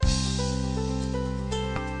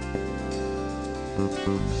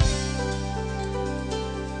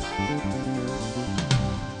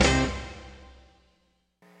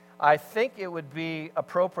I think it would be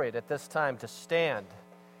appropriate at this time to stand.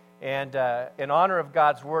 And in honor of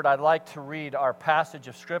God's Word, I'd like to read our passage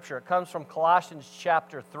of Scripture. It comes from Colossians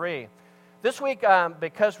chapter 3. This week,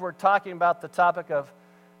 because we're talking about the topic of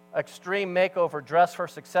extreme makeover, dress for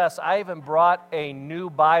success, I even brought a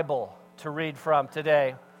new Bible to read from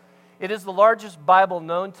today. It is the largest Bible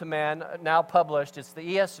known to man, now published. It's the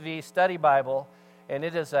ESV Study Bible, and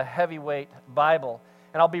it is a heavyweight Bible.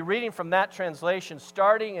 And I'll be reading from that translation,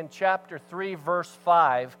 starting in chapter 3, verse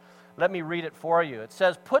 5. Let me read it for you. It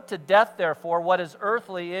says, "Put to death, therefore, what is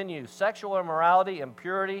earthly in you, sexual immorality,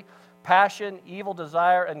 impurity, passion, evil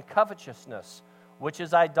desire, and covetousness, which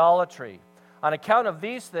is idolatry. On account of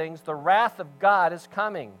these things, the wrath of God is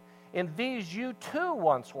coming. In these you too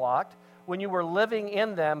once walked, when you were living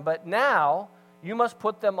in them, but now you must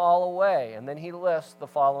put them all away." And then he lists the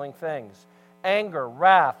following things: anger,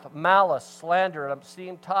 wrath, malice, slander, and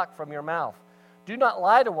obscene talk from your mouth. Do not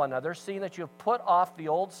lie to one another, seeing that you have put off the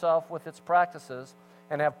old self with its practices,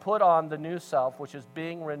 and have put on the new self, which is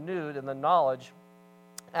being renewed in the knowledge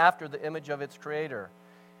after the image of its Creator.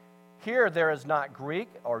 Here there is not Greek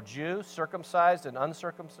or Jew, circumcised and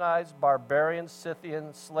uncircumcised, barbarian,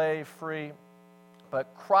 Scythian, slave, free, but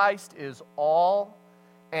Christ is all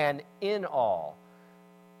and in all.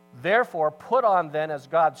 Therefore, put on then as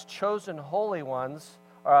God's chosen holy ones,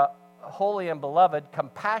 holy and beloved,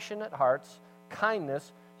 compassionate hearts,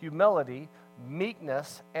 kindness, humility,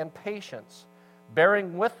 meekness, and patience,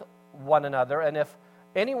 bearing with one another, and if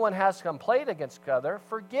anyone has complaint against other,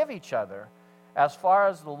 forgive each other, as far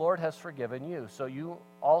as the Lord has forgiven you, so you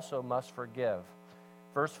also must forgive.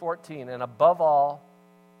 Verse 14, and above all,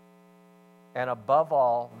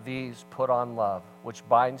 these put on love, which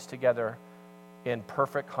binds together in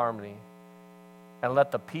perfect harmony, and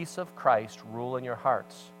let the peace of Christ rule in your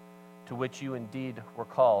hearts, to which you indeed were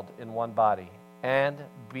called in one body, and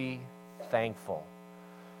be thankful.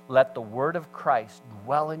 Let the word of Christ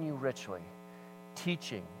dwell in you richly,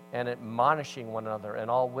 teaching and admonishing one another in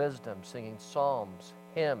all wisdom, singing psalms,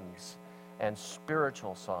 hymns, and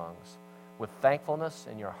spiritual songs, with thankfulness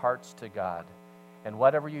in your hearts to God. And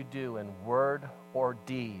whatever you do in word or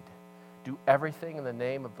deed, do everything in the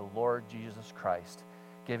name of the Lord Jesus Christ,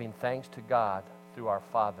 giving thanks to God through our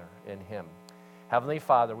Father in Him. Heavenly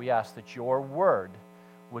Father, we ask that your word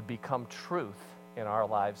would become truth in our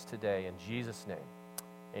lives today. In Jesus' name,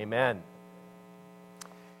 amen.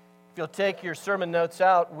 If you'll take your sermon notes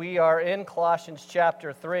out, we are in Colossians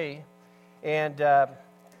chapter 3, and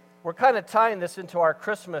we're kind of tying this into our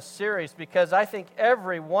Christmas series because I think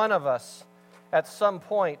every one of us at some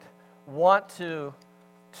point want to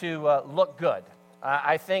look good.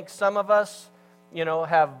 I think some of us,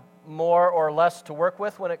 have more or less to work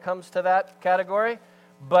with when it comes to that category.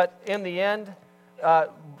 But in the end,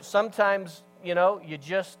 sometimes, you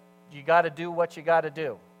got to do what you got to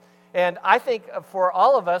do. And I think for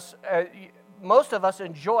all of us, most of us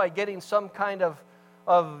enjoy getting some kind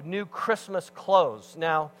of new Christmas clothes.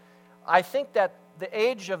 Now, I think that the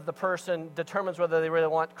age of the person determines whether they really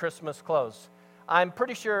want Christmas clothes. I'm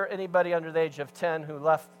pretty sure anybody under the age of 10 who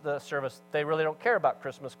left the service, they really don't care about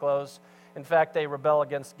Christmas clothes. In fact, they rebel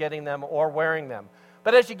against getting them or wearing them.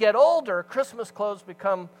 But as you get older, Christmas clothes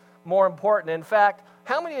become more important. In fact,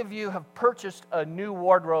 how many of you have purchased a new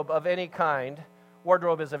wardrobe of any kind?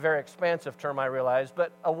 Wardrobe is a very expansive term, I realize,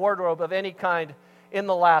 but a wardrobe of any kind in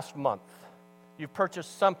the last month. You've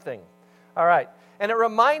purchased something. All right. And it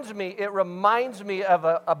reminds me of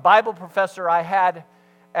a Bible professor I had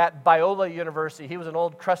at Biola University. He was an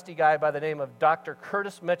old crusty guy by the name of Dr.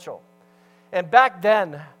 Curtis Mitchell. And back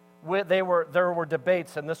then, there were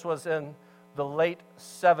debates, and this was in the late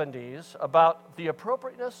 70s, about the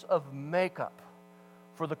appropriateness of makeup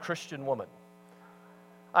for the Christian woman.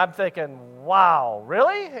 I'm thinking, wow,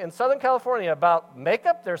 really? In Southern California about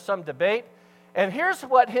makeup? There's some debate. And here's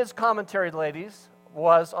what his commentary, ladies,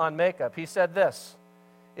 was on makeup. He said this: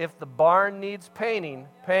 if the barn needs painting,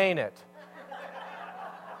 paint it.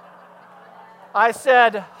 I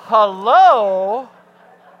said, hello?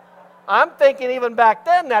 I'm thinking even back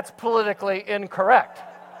then that's politically incorrect.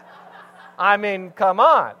 I mean, come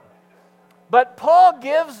on. But Paul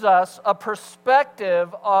gives us a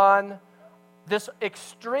perspective on this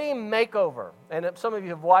extreme makeover. And some of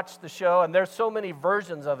you have watched the show, and there's so many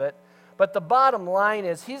versions of it. But the bottom line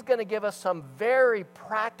is he's going to give us some very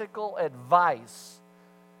practical advice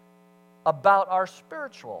about our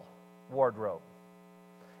spiritual wardrobe.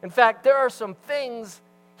 In fact, there are some things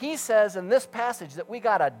he says in this passage that we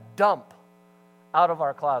got to dump out of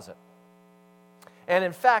our closet. And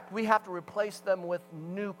in fact, we have to replace them with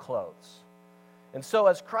new clothes. And so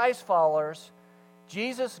as Christ followers,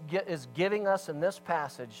 Jesus is giving us in this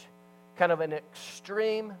passage kind of an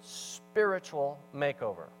extreme spiritual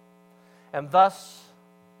makeover. And thus,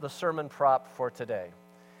 the sermon prop for today.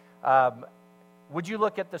 Would you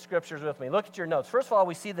look at the scriptures with me? Look at your notes. First of all,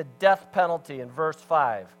 we see the death penalty in verse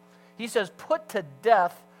 5. He says, put to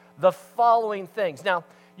death the following things. Now,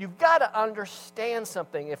 you've got to understand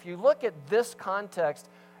something. If you look at this context,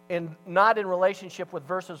 not in relationship with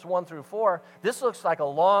verses 1 through 4, this looks like a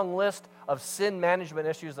long list of sin management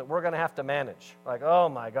issues that we're going to have to manage. Like, oh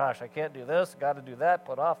my gosh, I can't do this, got to do that,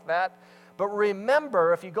 put off that. But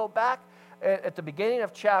remember, if you go back at the beginning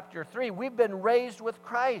of chapter 3, we've been raised with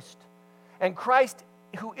Christ. And Christ,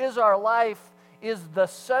 who is our life, is the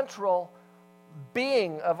central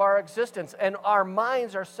being of our existence. And our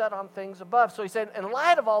minds are set on things above. So he said, in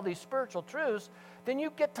light of all these spiritual truths, then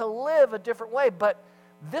you get to live a different way. But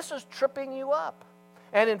this is tripping you up.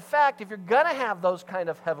 And in fact, if you're going to have those kind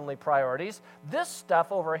of heavenly priorities, this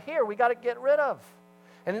stuff over here we got to get rid of.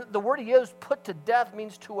 And the word he used, put to death,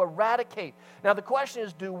 means to eradicate. Now the question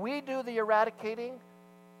is, do we do the eradicating?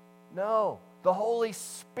 No. The Holy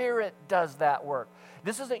Spirit does that work.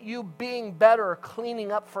 This isn't you being better or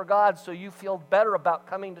cleaning up for God so you feel better about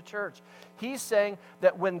coming to church. He's saying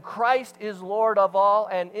that when Christ is Lord of all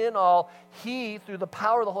and in all, He, through the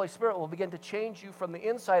power of the Holy Spirit, will begin to change you from the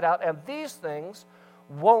inside out, and these things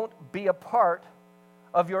won't be a part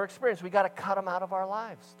of your experience. We got to cut them out of our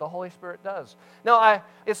lives. The Holy Spirit does. Now,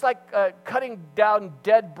 it's like cutting down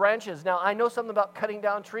dead branches. Now, I know something about cutting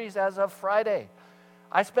down trees as of Friday.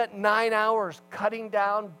 I spent 9 hours cutting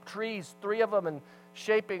down trees, 3 of them, and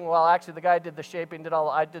shaping. Well, actually, the guy did the shaping,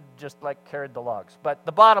 I did just like carried the logs. But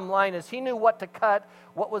the bottom line is he knew what to cut,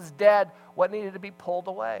 what was dead, what needed to be pulled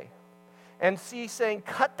away. And he's saying,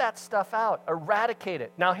 cut that stuff out, eradicate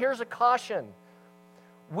it. Now, here's a caution.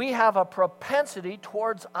 We have a propensity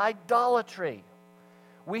towards idolatry.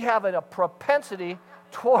 We have a propensity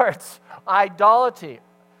towards idolatry.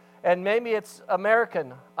 And maybe it's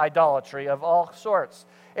American idolatry of all sorts.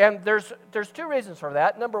 And there's 2 reasons for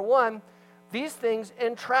that. Number one, these things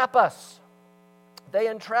entrap us. They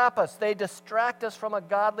entrap us. They distract us from a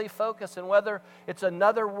godly focus. And whether it's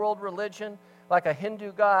another world religion, like a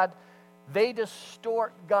Hindu god, they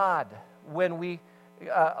distort God when we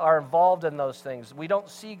are involved in those things. We don't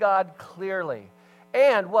see God clearly.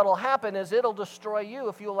 And what will happen is it'll destroy you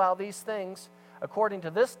if you allow these things, according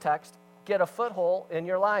to this text, get a foothold in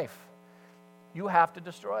your life. You have to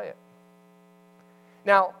destroy it.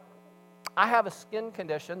 Now, I have a skin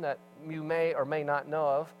condition that you may or may not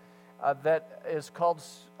know of that is called,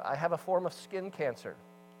 I have a form of skin cancer,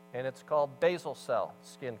 and it's called basal cell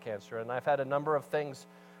skin cancer, and I've had a number of things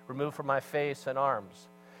removed from my face and arms.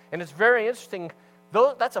 And it's very interesting.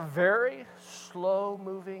 That's a very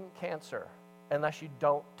slow-moving cancer unless you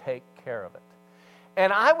don't take care of it.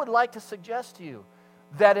 And I would like to suggest to you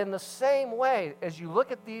that in the same way, as you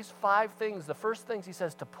look at these 5 things, the first things he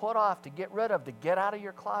says to put off, to get rid of, to get out of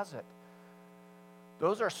your closet,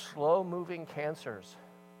 those are slow-moving cancers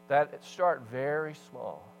that start very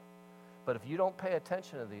small. But if you don't pay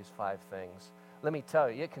attention to these 5 things, let me tell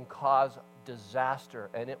you, it can cause disaster,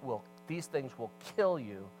 and these things will kill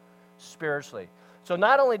you spiritually. So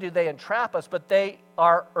not only do they entrap us, but they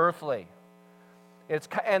are earthly.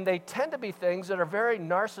 And they tend to be things that are very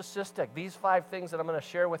narcissistic. These 5 things that I'm going to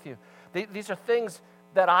share with you, these are things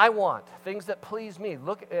that I want, things that please me.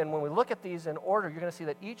 And when we look at these in order, you're going to see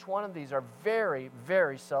that each one of these are very,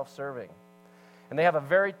 very self-serving. And they have a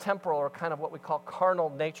very temporal, or kind of what we call carnal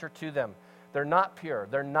nature to them. They're not pure.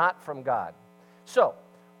 They're not from God. So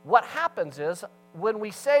what happens is, when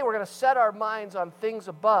we say we're going to set our minds on things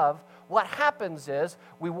above, what happens is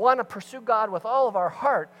we want to pursue God with all of our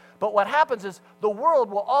heart, but what happens is the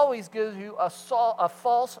world will always give you a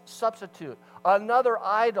false substitute, another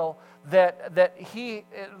idol that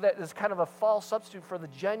is kind of a false substitute for the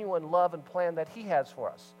genuine love and plan that He has for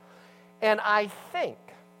us. And I think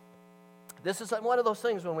this is one of those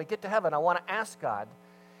things when we get to heaven, I want to ask God,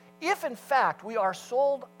 if in fact we are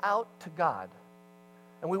sold out to God,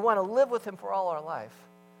 and we want to live with Him for all our life,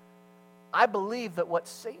 I believe that what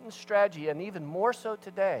Satan's strategy, and even more so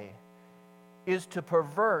today, is to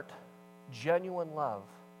pervert genuine love.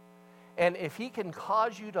 And if he can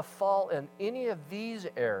cause you to fall in any of these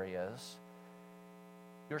areas,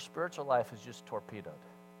 your spiritual life is just torpedoed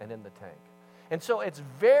and in the tank. And so it's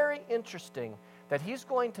very interesting that he's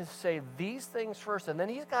going to say these things first, and then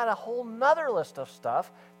he's got a whole nother list of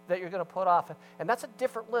stuff that you're going to put off. And that's a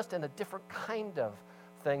different list and a different kind of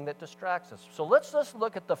thing that distracts us. So let's just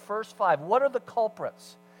look at the first 5. What are the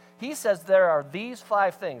culprits? he says there are these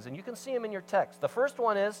 5 things, and you can see them in your text. The first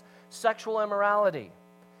one is sexual immorality.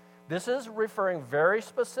 This is referring very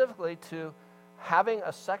specifically to having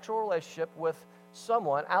a sexual relationship with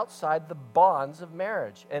someone outside the bonds of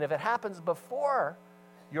marriage. And if it happens before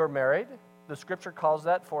you're married, the scripture calls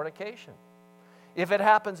that fornication. If it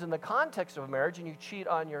happens in the context of marriage and you cheat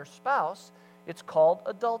on your spouse, it's called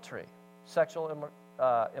adultery, sexual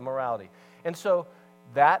immorality. And so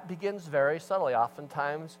that begins very subtly,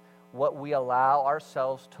 oftentimes what we allow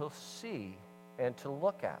ourselves to see and to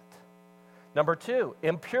look at. Number 2,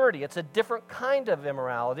 impurity. It's a different kind of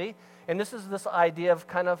immorality, and this is this idea of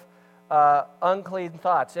kind of unclean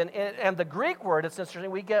thoughts. And the Greek word, it's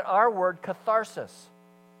interesting, we get our word catharsis.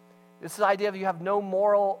 This is the idea of you have no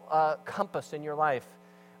moral compass in your life,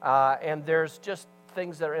 and there's just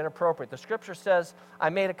things that are inappropriate. The scripture says, I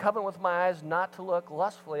made a covenant with my eyes not to look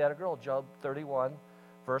lustfully at a girl, Job 31,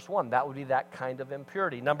 verse 1. That would be that kind of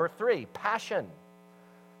impurity. Number 3, passion,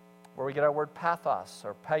 where we get our word pathos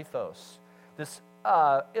or pathos. This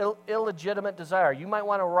illegitimate desire. You might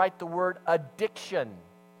want to write the word addiction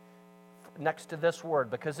next to this word,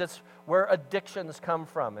 because it's where addictions come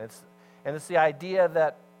from. It's the idea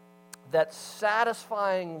that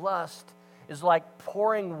satisfying lust is like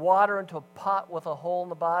pouring water into a pot with a hole in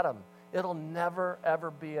the bottom. It'll never,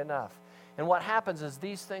 ever be enough. And what happens is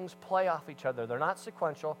these things play off each other. They're not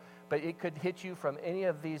sequential, but it could hit you from any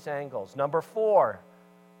of these angles. Number 4,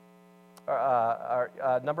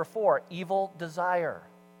 evil desire.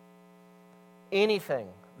 Anything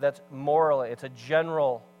that's morally, it's a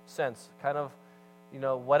general sense, kind of,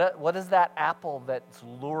 what is that apple that's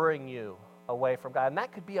luring you away from God? And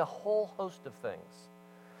that could be a whole host of things.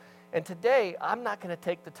 And today, I'm not going to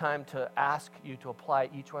take the time to ask you to apply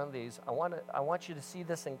each one of these. I want you to see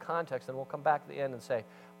this in context, and we'll come back at the end and say,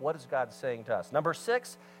 what is God saying to us? Number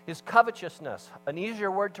 6 is covetousness. An easier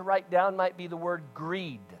word to write down might be the word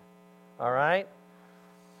greed. All right?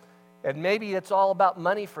 And maybe it's all about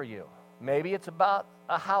money for you. Maybe it's about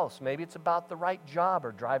a house. Maybe it's about the right job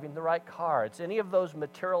or driving the right car. It's any of those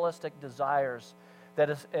materialistic desires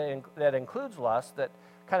that includes lust that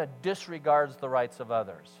kind of disregards the rights of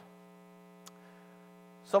others.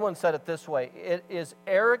 Someone said it this way: it is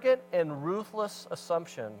arrogant and ruthless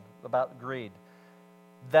assumption about greed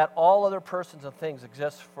that all other persons and things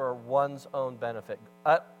exist for one's own benefit.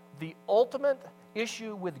 The ultimate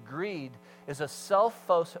issue with greed is a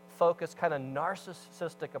self-focused, kind of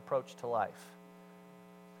narcissistic approach to life.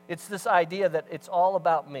 It's this idea that it's all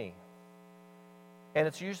about me. And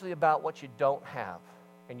it's usually about what you don't have,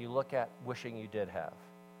 and you look at wishing you did have.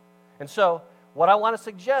 And so, what I want to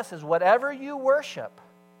suggest is whatever you worship,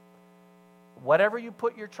 whatever you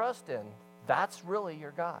put your trust in, that's really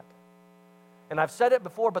your God. And I've said it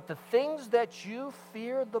before, but the things that you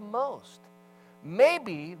fear the most may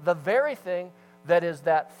be the very thing that is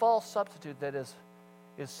that false substitute that is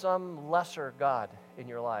some lesser God in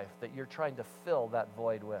your life that you're trying to fill that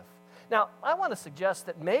void with. Now, I want to suggest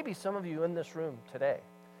that maybe some of you in this room today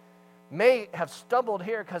may have stumbled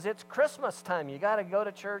here because it's Christmas time. You got to go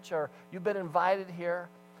to church, or you've been invited here.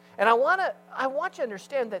 And I want you to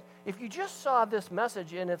understand that if you just saw this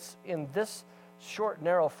message in this short,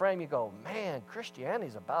 narrow frame, you go, man,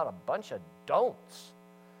 Christianity's about a bunch of don'ts.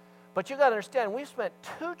 But you got to understand, we've spent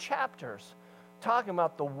 2 chapters talking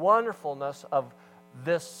about the wonderfulness of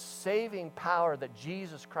this saving power that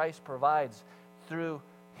Jesus Christ provides through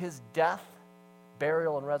his death,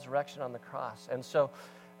 burial, and resurrection on the cross. And so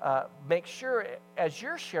make sure as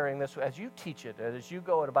you're sharing this, as you teach it, as you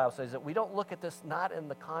go into Bible studies, that we don't look at this not in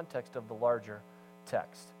the context of the larger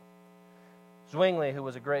text. Zwingli, who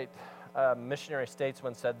was a great missionary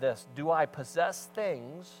statesman, said this: do I possess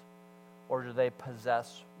things, or do they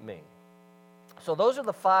possess me? So those are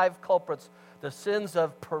the 5 culprits, the sins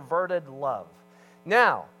of perverted love.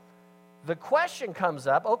 Now, the question comes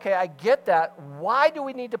up, okay, I get that. Why do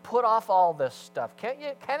we need to put off all this stuff? Can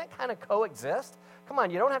it kind of coexist? Come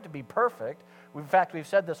on, you don't have to be perfect. In fact, we've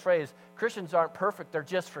said this phrase, Christians aren't perfect, they're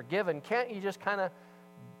just forgiven. Can't you just kind of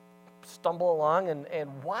stumble along?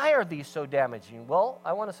 And why are these so damaging? Well,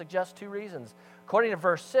 I want to suggest 2 reasons. According to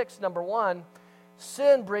verse 6, number 1,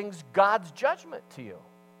 sin brings God's judgment to you.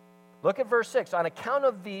 Look at verse 6. On account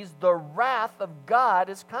of these, the wrath of God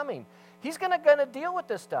is coming. He's going to deal with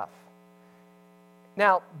this stuff.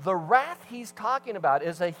 Now, the wrath he's talking about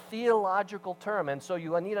is a theological term, and so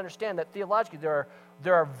you need to understand that theologically there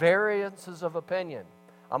are variances of opinion.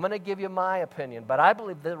 I'm going to give you my opinion, but I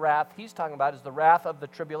believe the wrath he's talking about is the wrath of the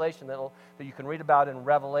tribulation that you can read about in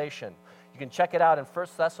Revelation. You can check it out in 1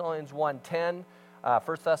 Thessalonians 1:10,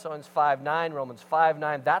 1 Thessalonians 5:9, Romans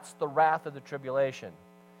 5:9. That's the wrath of the tribulation.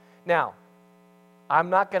 Now, I'm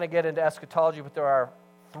not going to get into eschatology, but there are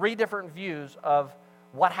 3 different views of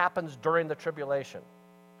what happens during the tribulation.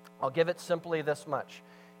 I'll give it simply this much.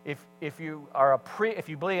 If you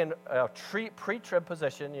believe in a pre-trib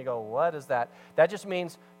position, you go, what is that? That just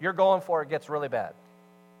means you're going for it gets really bad.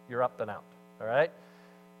 You're up and out, all right?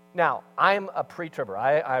 Now, I'm a pre-tribber.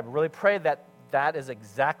 I really pray that that is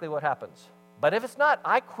exactly what happens. But if it's not,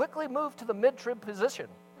 I quickly move to the mid-trib position.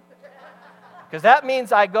 Because that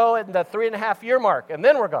means I go in the 3.5-year mark, and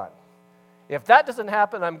then we're gone. If that doesn't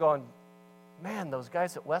happen, I'm going, man, those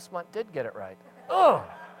guys at Westmont did get it right. Ugh.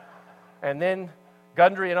 And then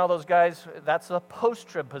Gundry and all those guys, that's a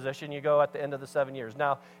post-trib position. You go at the end of the 7 years.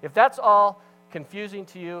 Now, if that's all confusing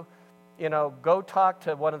to you, go talk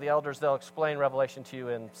to one of the elders. They'll explain Revelation to you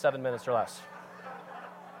in 7 minutes or less.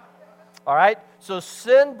 All right? So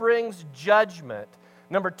sin brings judgment.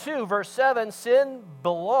 Number 2, verse 7, sin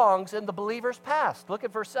belongs in the believer's past. Look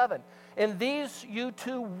at verse 7. In these you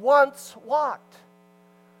too once walked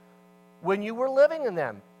when you were living in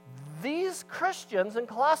them. These Christians in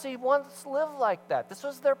Colossae once lived like that. This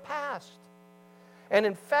was their past. And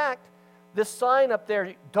in fact, this sign up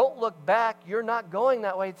there, don't look back, you're not going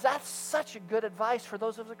that way. That's such a good advice for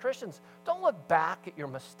those of the Christians. Don't look back at your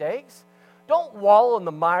mistakes. Don't wallow in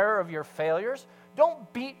the mire of your failures.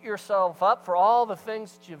 Don't beat yourself up for all the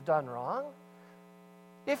things that you've done wrong.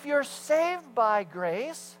 If you're saved by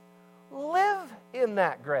grace, live in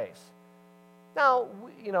that grace. Now,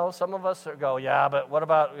 some of us go, yeah, but what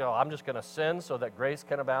about, I'm just going to sin so that grace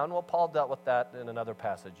can abound? Well, Paul dealt with that in another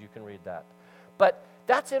passage. You can read that. But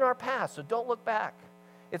that's in our past, so don't look back.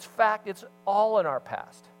 It's all in our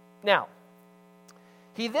past. Now,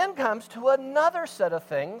 he then comes to another set of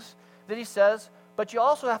things that he says, but you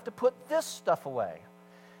also have to put this stuff away.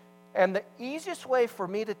 And the easiest way for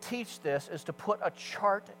me to teach this is to put a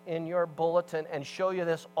chart in your bulletin and show you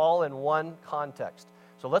this all in one context.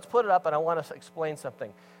 So let's put it up, and I want to explain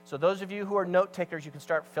something. So those of you who are note takers, you can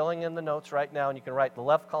start filling in the notes right now, and you can write the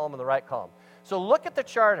left column and the right column. So look at the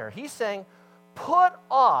chart here. He's saying, put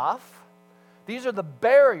off, these are the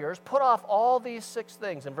barriers, put off all these 6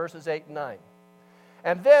 things in verses 8 and 9.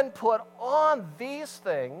 And then put on these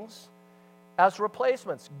things as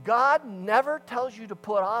replacements. God never tells you to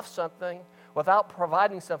put off something without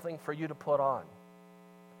providing something for you to put on.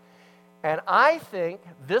 And I think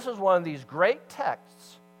this is one of these great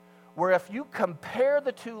texts where if you compare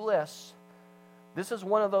the 2 lists, this is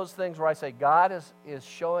one of those things where I say God is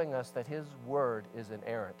showing us that His Word is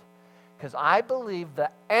inerrant. Because I believe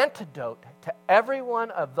the antidote to every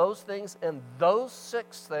one of those things and those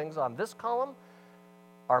 6 things on this column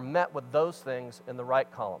are met with those things in the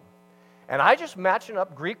right column. And I just matching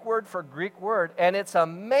up Greek word for Greek word, and it's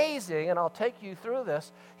amazing, and I'll take you through this.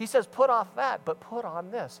 He says, put off that, but put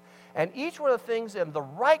on this. And each one of the things in the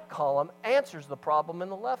right column answers the problem in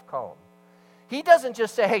the left column. He doesn't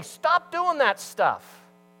just say, hey, stop doing that stuff.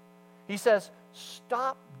 He says,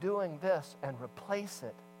 stop doing this and replace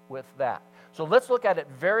it with that. So let's look at it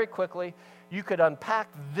very quickly. You could unpack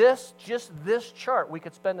just this chart. We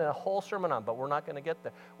could spend a whole sermon on, but we're not going to get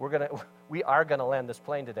there. We are going to land this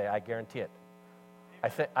plane today. I guarantee it.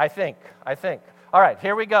 I think. All right,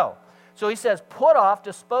 here we go. So he says, put off,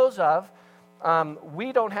 dispose of.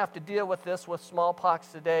 We don't have to deal with this with smallpox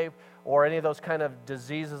today or any of those kind of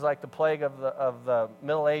diseases like the plague of the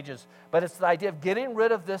Middle Ages. But it's the idea of getting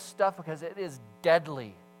rid of this stuff because it is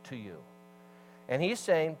deadly to you. And he's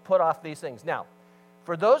saying, put off these things. Now,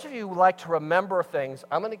 for those of you who like to remember things,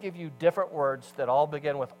 I'm going to give you different words that all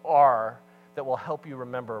begin with R that will help you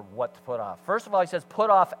remember what to put off. First of all, he says, put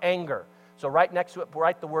off anger. So right next to it,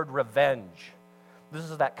 write the word revenge. This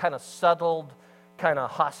is that kind of settled, kind of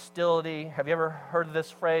hostility. Have you ever heard of this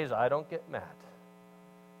phrase? I don't get mad.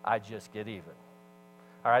 I just get even.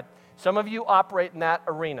 All right? Some of you operate in that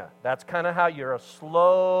arena. That's kind of how you're a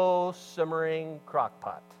slow, simmering crock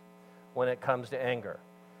pot when it comes to anger.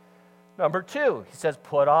 Number 2, he says,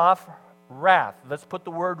 put off wrath. Let's put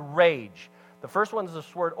the word rage. The first one is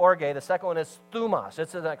this word orge. The second one is thumos.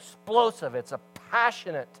 It's an explosive. It's a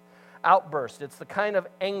passionate outburst. It's the kind of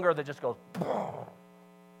anger that just goes, boom.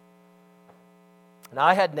 Now,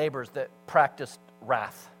 I had neighbors that practiced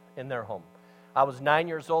wrath in their home. I was 9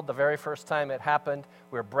 years old the very first time it happened.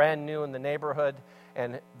 We were brand new in the neighborhood,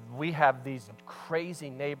 and we have these crazy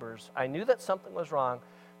neighbors. I knew that something was wrong.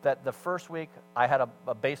 That the first week, I had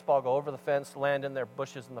a baseball go over the fence, land in their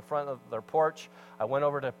bushes in the front of their porch. I went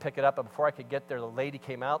over to pick it up, and before I could get there, the lady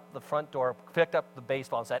came out the front door, picked up the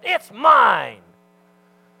baseball, and said, "It's mine!"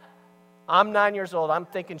 I'm 9 years old. I'm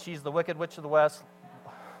thinking she's the Wicked Witch of the West.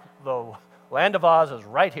 The Land of Oz is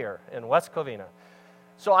right here in West Covina.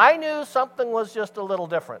 So I knew something was just a little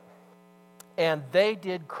different. And they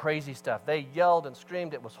did crazy stuff. They yelled and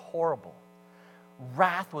screamed. It was horrible.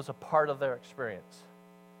 Wrath was a part of their experience.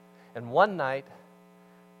 And one night,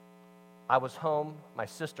 I was home. My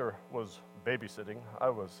sister was babysitting. I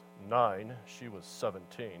was 9. She was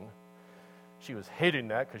 17. She was hating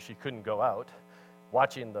that because she couldn't go out,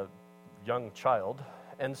 watching the young child.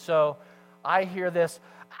 And so I hear this,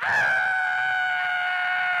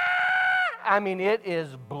 I mean, it is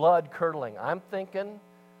blood-curdling. I'm thinking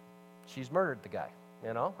she's murdered the guy,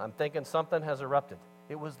 you know? I'm thinking something has erupted.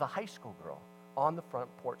 It was the high school girl on the front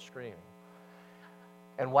porch screaming.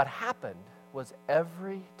 And what happened was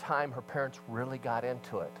every time her parents really got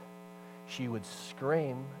into it, she would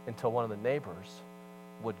scream until one of the neighbors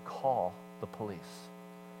would call the police.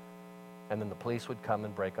 And then the police would come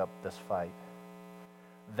and break up this fight.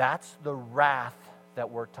 That's the wrath that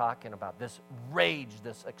we're talking about, this rage,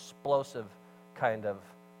 this explosive kind of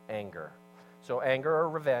anger. So anger or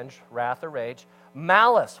revenge, wrath or rage.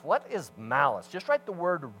 Malice, what is malice? Just write the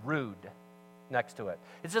word rude next to it.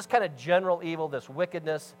 It's just kind of general evil, this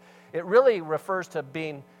wickedness. It really refers to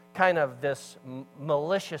being kind of this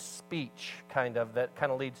malicious speech kind of that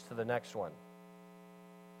kind of leads to the next one.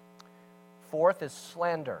 Fourth is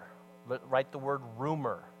slander. Write the word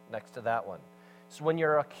rumor next to that one. It's when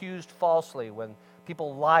you're accused falsely, when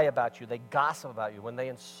people lie about you, they gossip about you, when they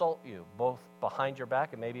insult you, both behind your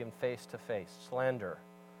back and maybe even face to face. Slander.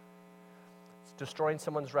 It's destroying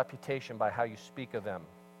someone's reputation by how you speak of them.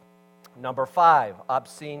 Number 5,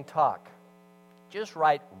 obscene talk. Just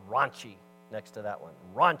write raunchy next to that one.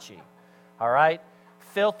 Raunchy. All right?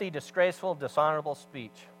 Filthy, disgraceful, dishonorable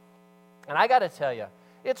speech. And I got to tell you,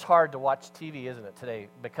 it's hard to watch TV, isn't it, today?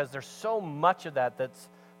 Because there's so much of that that's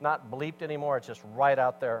not bleeped anymore. It's just right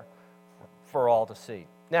out there for all to see.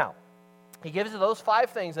 Now, he gives you those 5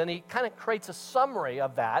 things, and he kind of creates a summary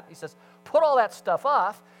of that. He says, put all that stuff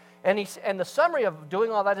off, and the summary of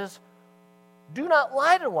doing all that is, do not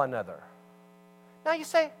lie to one another. Now you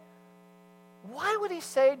say, why would he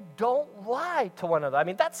say don't lie to one another? I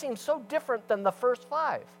mean, that seems so different than the first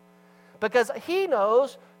 5. Because he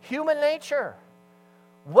knows human nature.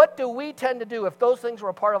 What do we tend to do if those things were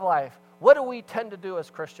a part of life? What do we tend to do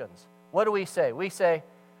as Christians? What do we say? We say,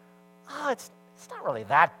 it's not really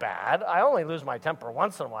that bad. I only lose my temper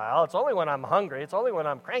once in a while. It's only when I'm hungry. It's only when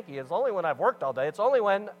I'm cranky. It's only when I've worked all day. It's only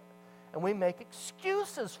when... And we make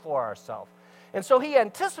excuses for ourselves. And so he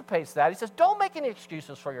anticipates that. He says, don't make any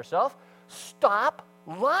excuses for yourself. Stop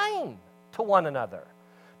lying to one another.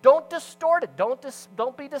 Don't distort it.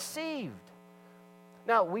 Don't be deceived.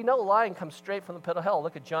 Now, we know lying comes straight from the pit of hell.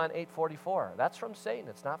 Look at John 8:44. That's from Satan.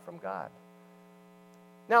 It's not from God.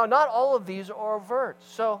 Now, not all of these are overt.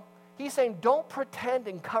 So he's saying don't pretend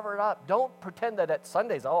and cover it up. Don't pretend that at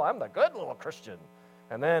Sundays, I'm the good little Christian.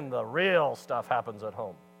 And then the real stuff happens at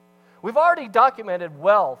home. We've already documented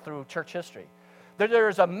well through church history that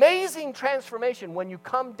there's amazing transformation when you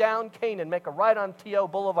come down Kane and make a right on T.O.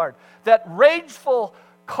 Boulevard. That rageful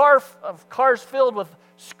cars filled with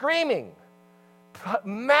screaming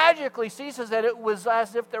magically ceases, and it was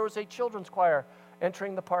as if there was a children's choir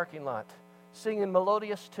entering the parking lot, singing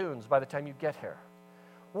melodious tunes by the time you get here.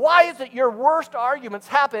 Why is it your worst arguments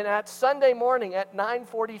happen at Sunday morning at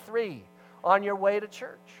 9:43 on your way to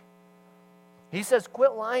church? He says,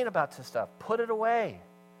 quit lying about this stuff. Put it away.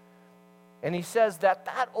 And he says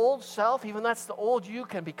that old self, even that's the old you,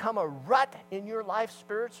 can become a rut in your life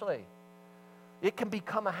spiritually. It can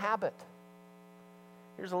become a habit.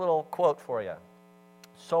 Here's a little quote for you.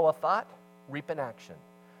 Sow a thought, reap an action.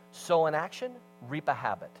 Sow an action, reap a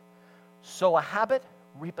habit. Sow a habit,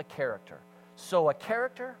 reap a character. Sow a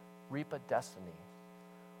character, reap a destiny.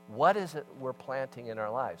 What is it we're planting in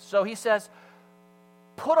our lives? So he says,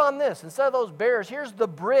 put on this. Instead of those bears, here's the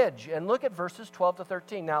bridge. And look at verses 12 to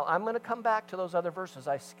 13. Now, I'm going to come back to those other verses.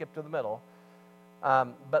 I skipped to the middle.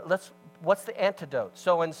 But what's the antidote?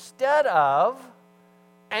 So instead of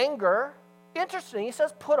anger, interesting, he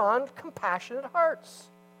says, put on compassionate hearts.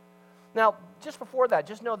 Now, just before that,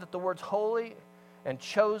 just know that the words holy and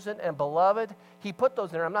chosen and beloved, he put those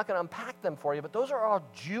in there. I'm not going to unpack them for you, but those are all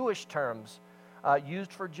Jewish terms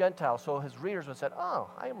used for Gentiles. So his readers would have said,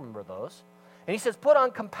 I remember those. And he says, put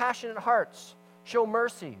on compassionate hearts. Show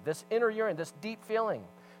mercy, this inner yearning, this deep feeling.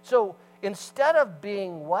 So instead of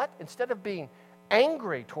being what? Instead of being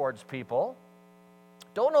angry towards people,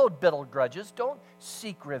 don't hold bitter grudges. Don't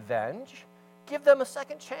seek revenge. Give them a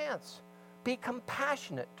second chance. Be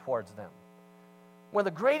compassionate towards them. One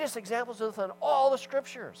of the greatest examples of this in all the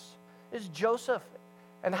scriptures is Joseph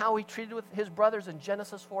and how he treated with his brothers in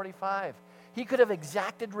Genesis 45. He could have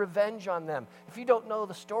exacted revenge on them. If you don't know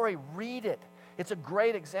the story, read it. It's a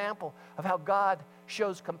great example of how God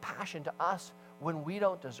shows compassion to us when we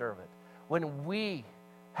don't deserve it, when we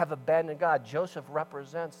have abandoned God. Joseph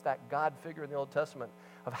represents that God figure in the Old Testament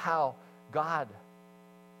of how God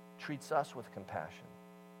treats us with compassion.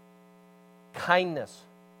 Kindness,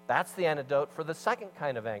 that's the antidote for the second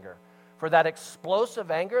kind of anger, for that explosive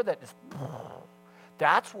anger that is.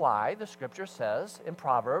 That's why the scripture says in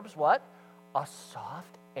Proverbs, what? A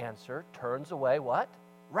soft answer turns away what?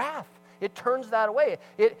 Wrath. It turns that away.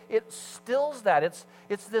 It stills that.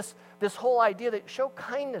 It's this whole idea that show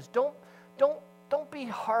kindness. Don't be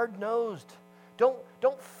hard-nosed.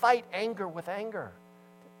 Don't fight anger with anger.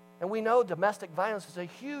 And we know domestic violence is a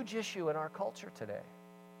huge issue in our culture today.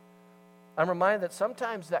 I'm reminded that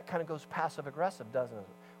sometimes that kind of goes passive-aggressive, doesn't it?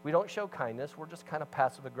 We don't show kindness. We're just kind of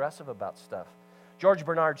passive-aggressive about stuff. George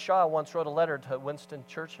Bernard Shaw once wrote a letter to Winston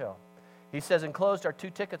Churchill. He says, enclosed are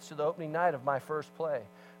 2 tickets to the opening night of my first play.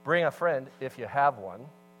 Bring a friend if you have one.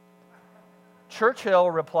 Churchill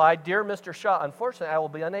replied, Dear Mr. Shaw, unfortunately, I will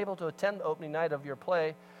be unable to attend the opening night of your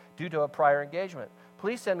play due to a prior engagement.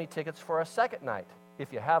 Please send me tickets for a second night,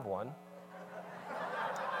 if you have one.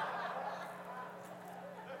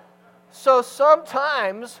 So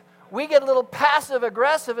sometimes we get a little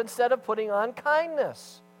passive-aggressive instead of putting on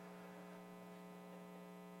kindness.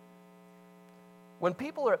 When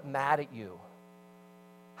people are mad at you,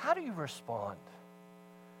 how do you respond?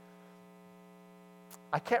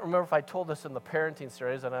 I can't remember if I told this in the parenting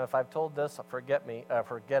series, and if I've told this, forget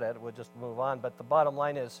it, we'll just move on. But the bottom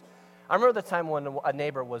line is, I remember the time when a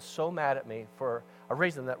neighbor was so mad at me for a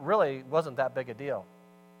reason that really wasn't that big a deal.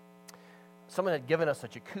 Someone had given us a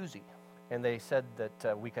jacuzzi, and they said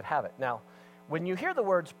that we could have it. Now, when you hear the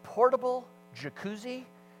words portable jacuzzi,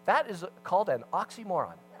 that is called an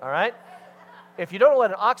oxymoron, all right? If you don't know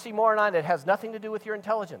what an oxymoron is, it has nothing to do with your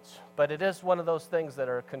intelligence, but it is one of those things that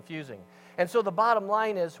are confusing. And so the bottom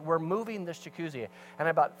line is we're moving this jacuzzi, and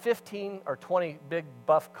about 15 or 20 big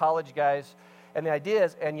buff college guys, and the idea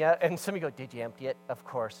is, and some of you go, did you empty it? Of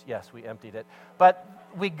course, yes, we emptied it. But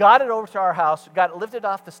we got it over to our house, got it lifted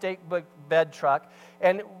off the state bed truck,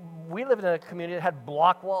 and we lived in a community that had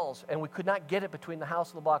block walls, and we could not get it between the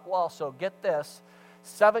house and the block wall. So get this,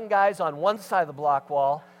 7 guys on one side of the block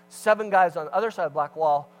wall, 7 guys on the other side of the block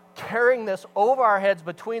wall, carrying this over our heads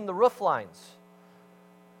between the roof lines.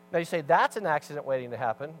 Now you say, that's an accident waiting to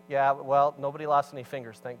happen. Yeah, well, nobody lost any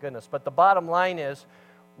fingers, thank goodness. But the bottom line is,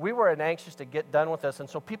 we were anxious to get done with this, and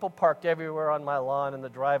so people parked everywhere on my lawn in the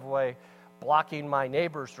driveway, blocking my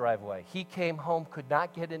neighbor's driveway. He came home, could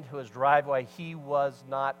not get into his driveway. He was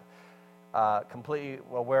not completely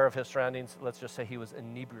aware of his surroundings. Let's just say he was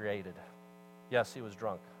inebriated. Yes, he was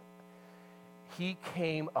drunk. He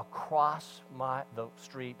came across the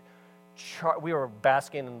street. We were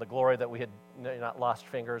basking in the glory that we had not lost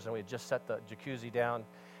fingers, and we had just set the jacuzzi down.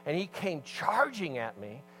 And he came charging at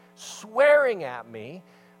me, swearing at me,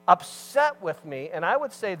 upset with me, and I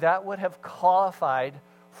would say that would have qualified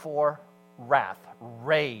for wrath,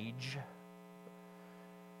 rage.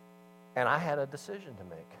 And I had a decision to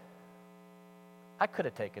make. I could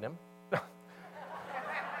have taken him.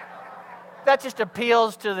 That just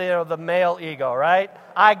appeals to the male ego, right?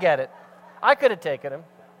 I get it. I could have taken him.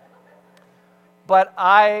 But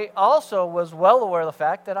I also was well aware of the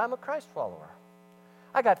fact that I'm a Christ follower.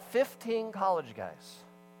 I got 15 college guys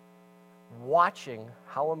watching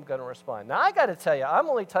how I'm going to respond. Now, I got to tell you, I'm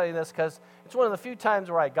only telling you this because it's one of the few times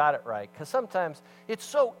where I got it right. Because sometimes it's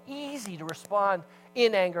so easy to respond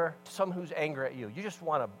in anger to someone who's angry at you. You just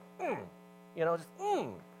want to,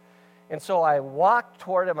 And so I walked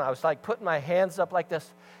toward him, and I was like putting my hands up like this,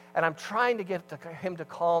 and I'm trying to get him to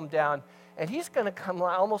calm down. And he's going to come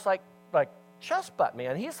almost like chest butt me.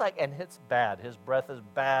 And he's like, and it's bad. His breath is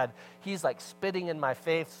bad. He's like spitting in my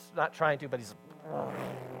face, not trying to, but he's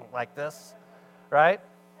like this, right?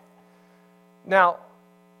 Now,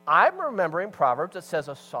 I'm remembering Proverbs that says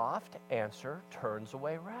a soft answer turns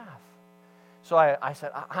away wrath. So I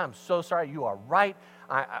said, I'm so sorry. You are right.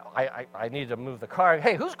 I need to move the car.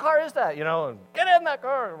 Hey, whose car is that? And get in that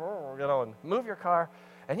car, and move your car.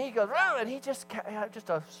 And he goes, and he just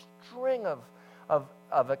a string of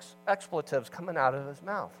expletives coming out of his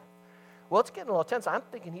mouth. Well, it's getting a little tense. I'm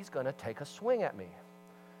thinking he's going to take a swing at me.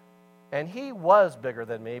 And he was bigger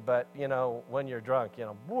than me, but, when you're drunk,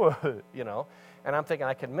 and I'm thinking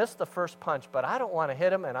I can miss the first punch, but I don't want to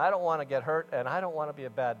hit him, and I don't want to get hurt, and I don't want to be a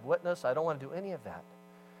bad witness. I don't want to do any of that.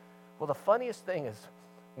 Well, the funniest thing is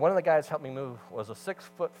one of the guys helped me move was a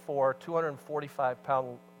 6'4",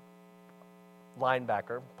 245-pound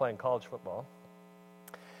linebacker playing college football.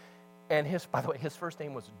 And by the way, his first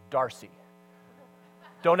name was Darcy.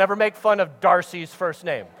 Don't ever make fun of Darcy's first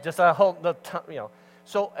name. Just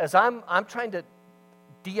So as I'm trying to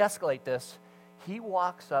de-escalate this, he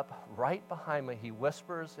walks up right behind me. He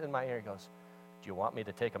whispers in my ear. He goes, "Do you want me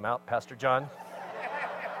to take him out, Pastor John?"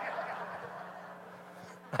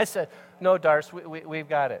 I said, "No, Darce, we've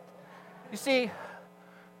got it." You see,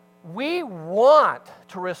 we want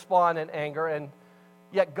to respond in anger, and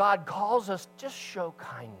yet God calls us, just show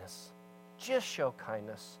kindness. Just show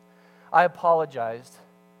kindness. I apologized.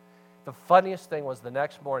 The funniest thing was the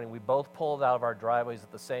next morning, we both pulled out of our driveways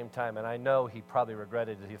at the same time, and I know he probably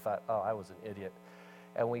regretted it. He thought, "Oh, I was an idiot."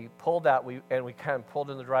 And we pulled out, we kind of pulled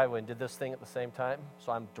in the driveway and did this thing at the same time,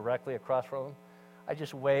 so I'm directly across from him. I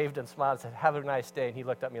just waved and smiled and said, "Have a nice day," and he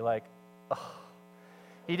looked at me like, oh.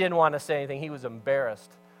 He didn't want to say anything. He was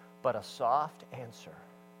embarrassed, but a soft answer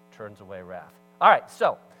turns away wrath. All right,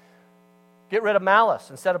 so get rid of malice.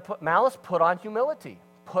 Instead of malice, put on humility.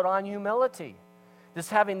 Put on humility. This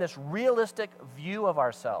having this realistic view of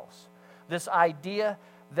ourselves. This idea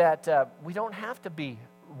that we don't have to be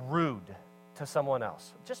rude to someone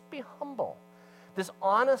else. Just be humble. This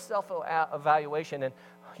honest self-evaluation, and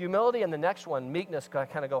humility and the next one, meekness,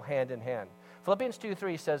 kind of go hand in hand. Philippians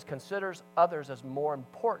 2:3 says, "Considers others as more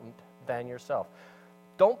important than yourself."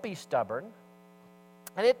 Don't be stubborn.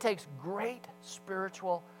 And it takes great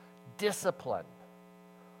spiritual discipline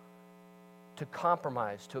to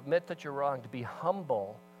compromise, to admit that you're wrong, to be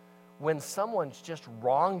humble when someone's just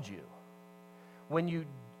wronged you. When you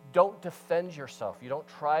don't defend yourself, you don't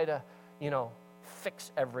try to,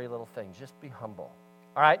 fix every little thing. Just be humble.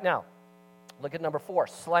 All right, now, look at number 4,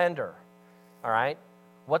 slander. All right,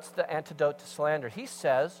 what's the antidote to slander? He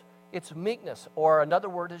says it's meekness, or another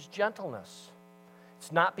word is gentleness.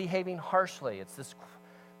 It's not behaving harshly. It's this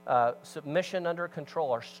submission under control,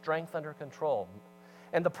 or strength under control.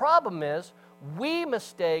 And the problem is, we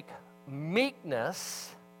mistake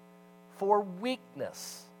meekness for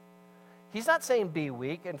weakness. He's not saying be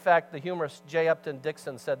weak. In fact, the humorist J. Upton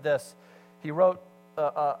Dixon said this. He wrote,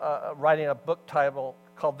 writing a book title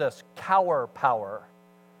called this, Cower Power.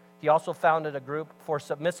 He also founded a group for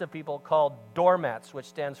submissive people called Doormats, which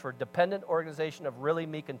stands for Dependent Organization of Really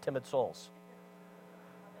Meek and Timid Souls.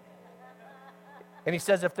 And he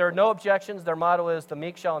says if there are no objections, their motto is, "The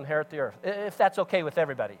meek shall inherit the earth," if that's okay with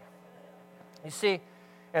everybody. You see,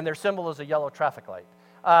 and their symbol is a yellow traffic light.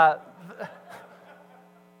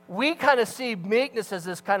 We kind of see meekness as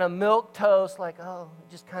this kind of milquetoast, like,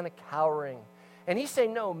 just kind of cowering. And he's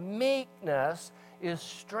saying, no, meekness is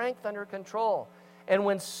strength under control. And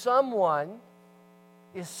when someone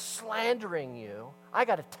is slandering you, I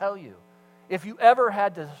got to tell you, if you ever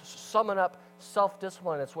had to summon up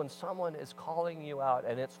self-discipline, it's when someone is calling you out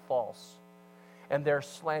and it's false. And they're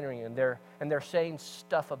slandering you, and they're saying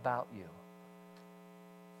stuff about you.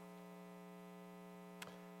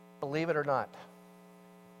 Believe it or not,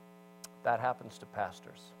 that happens to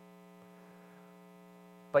pastors.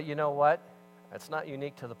 But you know what? It's not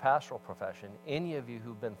unique to the pastoral profession. Any of you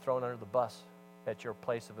who've been thrown under the bus at your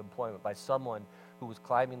place of employment by someone who was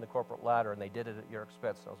climbing the corporate ladder and they did it at your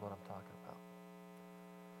expense knows what I'm talking about.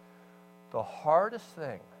 The hardest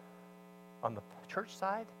thing on the church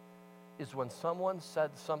side is when someone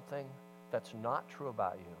said something that's not true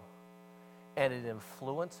about you and it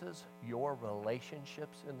influences your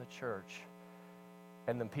relationships in the church,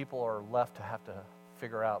 and then people are left to have to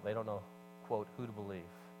figure out, they don't know, quote, who to believe.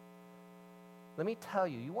 Let me tell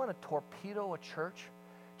you, you want to torpedo a church?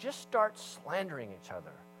 Just start slandering each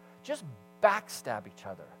other. Just backstab each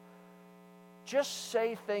other. Just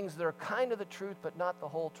say things that are kind of the truth but not the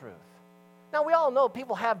whole truth. Now, we all know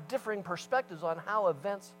people have differing perspectives on how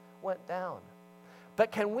events went down.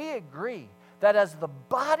 But can we agree that as the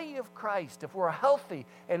body of Christ, if we're healthy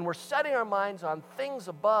and we're setting our minds on things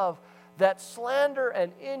above, that slander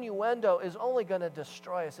and innuendo is only going to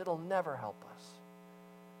destroy us? It'll never help us.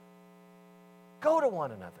 Go to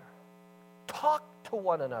one another. Talk to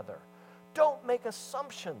one another. Don't make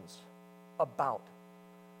assumptions about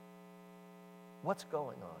what's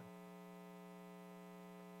going on.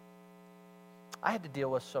 I had to deal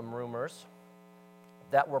with some rumors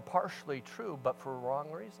that were partially true, but for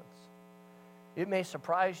wrong reasons. It may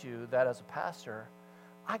surprise you that as a pastor,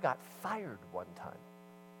 I got fired one time.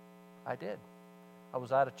 I did. I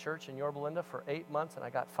was out of church in Yorba Linda for 8 months, and I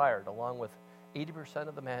got fired along with 80%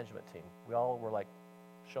 of the management team. We all were like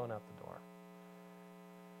showing out the door.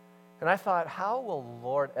 And I thought, how will the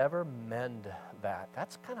Lord ever mend that?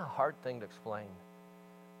 That's kind of a hard thing to explain.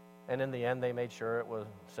 And in the end, they made sure it was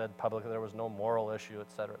said publicly there was no moral issue, et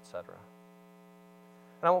cetera, et cetera.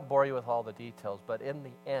 And I won't bore you with all the details, but in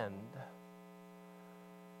the end,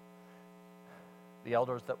 the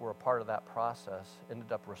elders that were a part of that process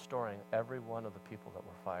ended up restoring every one of the people that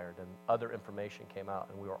were fired, and other information came out,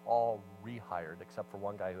 and we were all rehired except for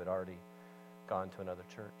one guy who had already gone to another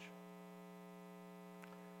church.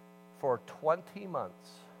 For 20 months,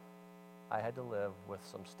 I had to live with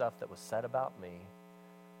some stuff that was said about me,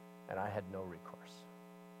 and I had no recourse.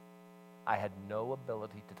 I had no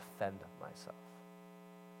ability to defend myself.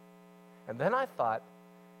 And then I thought,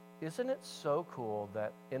 isn't it so cool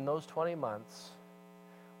that in those 20 months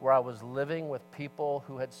where I was living with people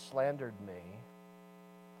who had slandered me,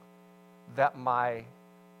 that my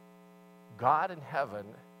God in heaven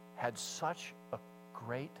had such a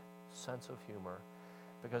great sense of humor,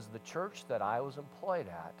 because the church that I was employed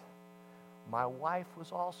at, my wife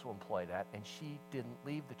was also employed at, and she didn't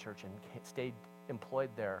leave the church and stayed employed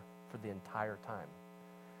there for the entire time.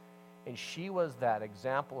 And she was that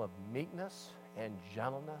example of meekness and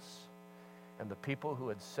gentleness, and the people who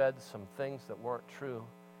had said some things that weren't true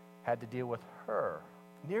had to deal with her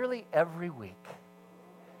nearly every week.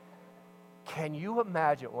 Can you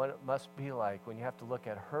imagine what it must be like when you have to look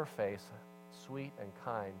at her face, sweet and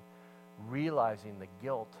kind, realizing the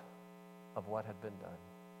guilt of what had been done?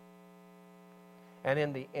 And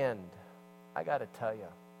in the end, I got to tell you,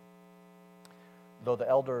 though the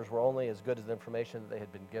elders were only as good as the information that they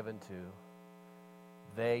had been given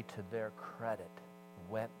to, they, to their credit,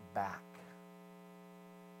 went back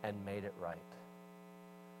and made it right.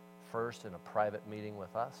 First in a private meeting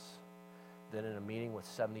with us, then in a meeting with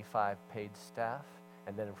 75 paid staff,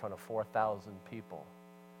 and then in front of 4,000 people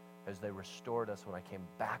as they restored us when I came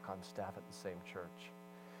back on staff at the same church.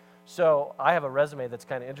 So I have a resume that's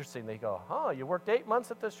kind of interesting. They go, you worked 8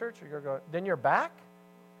 months at this church? Or you're going, then you're back?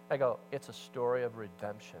 I go, it's a story of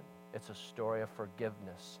redemption. It's a story of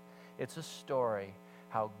forgiveness. It's a story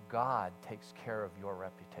how God takes care of your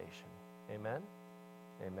reputation. Amen?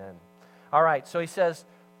 Amen. All right, so he says,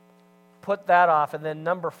 put that off. And then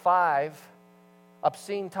number 5,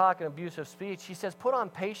 obscene talk and abusive speech. He says, put on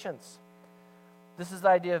patience. This is the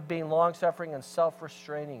idea of being long-suffering and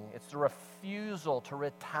self-restraining. It's the refusal to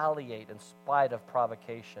retaliate in spite of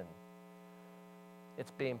provocation.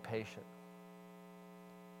 It's being patient.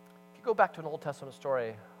 If you go back to an Old Testament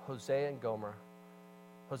story, Hosea and Gomer.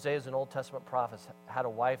 Hosea is an Old Testament prophet, had a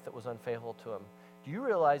wife that was unfaithful to him. Do you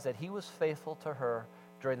realize that he was faithful to her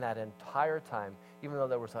during that entire time, even though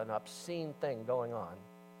there was an obscene thing going on?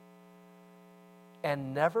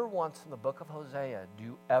 And never once in the book of Hosea do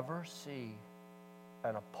you ever see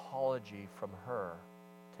an apology from her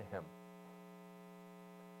to him.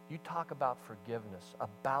 You talk about forgiveness,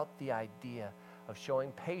 about the idea of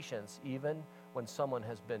showing patience even when someone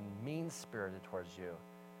has been mean-spirited towards you.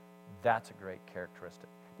 That's a great characteristic.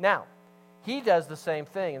 Now, he does the same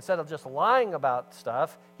thing. Instead of just lying about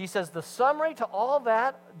stuff, he says the summary to all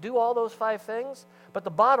that, do all those 5 things, but the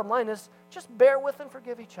bottom line is just bear with and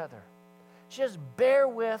forgive each other. Just bear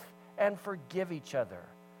with and forgive each other.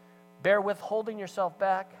 Bear with holding yourself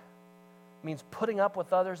back means putting up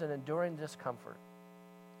with others and enduring discomfort.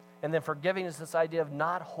 And then forgiving is this idea of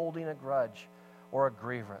not holding a grudge or a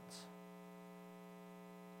grievance.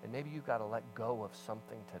 And maybe you've got to let go of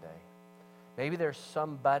something today. Maybe there's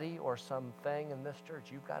somebody or something in this church.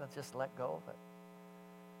 You've got to just let go of it.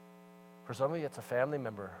 For some of you, it's a family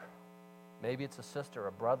member. Maybe it's a sister,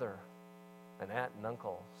 a brother, an aunt and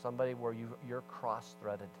uncle, somebody where you're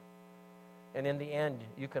cross-threaded. And in the end,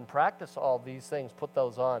 you can practice all these things, put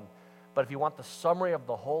those on. But if you want the summary of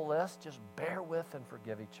the whole list, just bear with and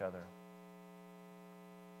forgive each other.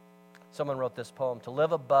 Someone wrote this poem, to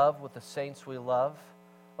live above with the saints we love,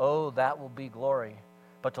 oh, that will be glory.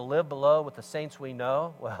 But to live below with the saints we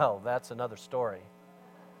know, well, that's another story.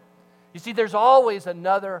 You see, there's always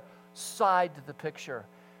another side to the picture.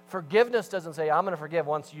 Forgiveness doesn't say, I'm going to forgive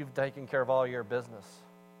once you've taken care of all your business.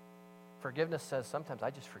 Forgiveness says, sometimes I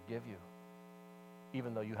just forgive you,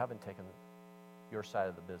 even though you haven't taken your side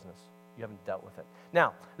of the business. You haven't dealt with it.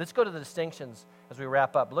 Now, let's go to the distinctions as we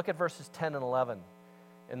wrap up. Look at verses 10 and 11.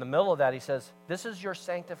 In the middle of that, he says, this is your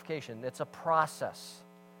sanctification. It's a process.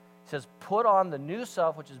 He says, put on the new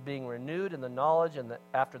self, which is being renewed in the knowledge and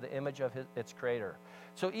after the image of its creator.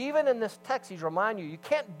 So even in this text, he's reminding you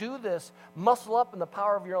can't do this, muscle up in the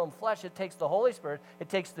power of your own flesh. It takes the Holy Spirit. It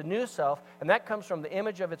takes the new self, and that comes from the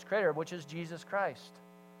image of its creator, which is Jesus Christ.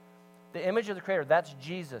 The image of the creator, that's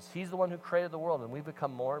Jesus. He's the one who created the world, and we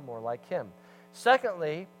become more and more like him.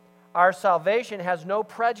 Secondly, our salvation has no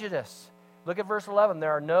prejudice. Look at verse 11.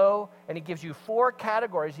 There are no, and he gives you 4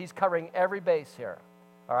 categories. He's covering every base here.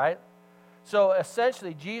 All right? So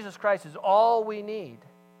essentially, Jesus Christ is all we need.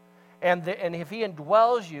 And if he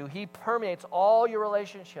indwells you, he permeates all your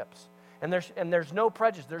relationships. And there's no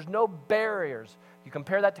prejudice. There's no barriers. You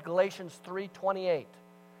compare that to Galatians 3:28. You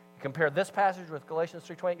compare this passage with Galatians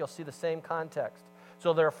 3:28, you'll see the same context.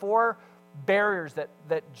 So there are 4 barriers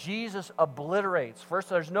that Jesus obliterates. First,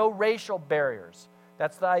 there's no racial barriers.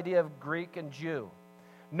 That's the idea of Greek and Jew.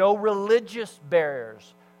 No religious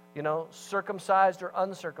barriers, circumcised or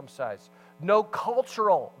uncircumcised. No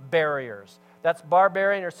cultural barriers. That's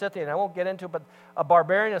barbarian or Scythian. I won't get into it, but a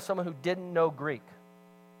barbarian is someone who didn't know Greek.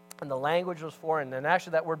 And the language was foreign. And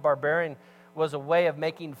actually that word barbarian was a way of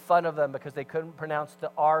making fun of them because they couldn't pronounce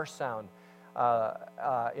the R sound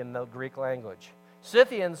in the Greek language.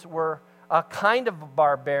 Scythians were a kind of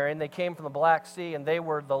barbarian. They came from the Black Sea, and they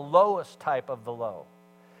were the lowest type of the low.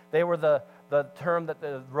 They were the term that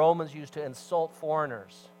the Romans used to insult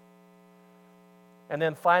foreigners. And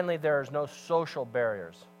then finally, there's no social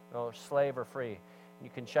barriers, no slave or free. You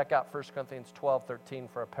can check out 1 Corinthians 12:13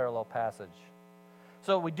 for a parallel passage.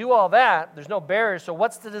 So we do all that. There's no barriers. So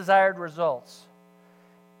what's the desired results?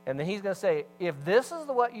 And then he's going to say, if this is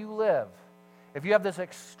what you live, if you have this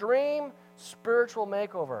extreme spiritual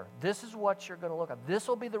makeover, this is what you're going to look at. This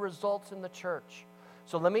will be the results in the church.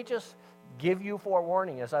 So let me just give you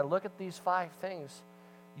forewarning. As I look at these 5 things,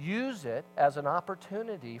 use it as an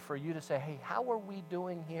opportunity for you to say, hey, how are we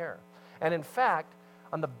doing here? And in fact,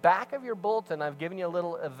 on the back of your bulletin, I've given you a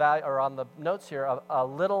little, or on the notes here, a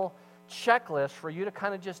little checklist for you to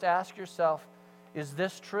kind of just ask yourself, is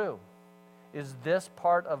this true? Is this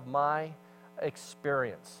part of my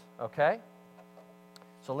experience? Okay?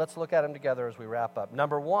 So let's look at them together as we wrap up.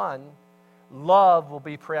 Number 1, love will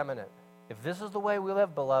be preeminent. If this is the way we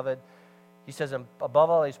live, beloved, he says, above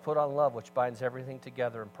all, he's put on love, which binds everything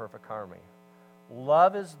together in perfect harmony.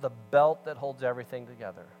 Love is the belt that holds everything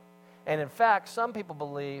together. And in fact, some people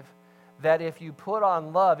believe that if you put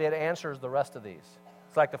on love, it answers the rest of these.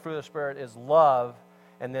 It's like the fruit of the Spirit is love,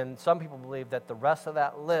 and then some people believe that the rest of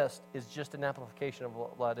that list is just an amplification of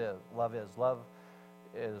what love is. Love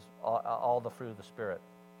is all the fruit of the Spirit.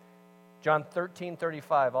 John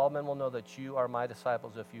 13:35, all men will know that you are my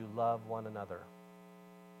disciples if you love one another.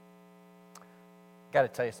 Got to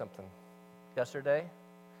tell you something. Yesterday,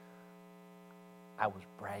 I was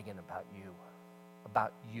bragging about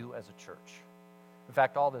you as a church. In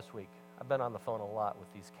fact, all this week, I've been on the phone a lot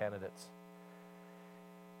with these candidates.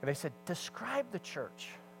 And they said, describe the church.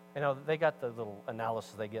 They got the little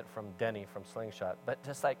analysis they get from Denny from Slingshot. But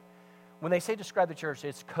just like, when they say describe the church,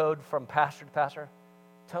 it's code from pastor to pastor.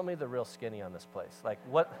 Tell me the real skinny on this place. Like,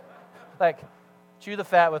 what? Like, chew the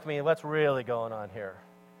fat with me. What's really going on here?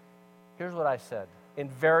 Here's what I said. In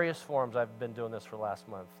various forms, I've been doing this for the last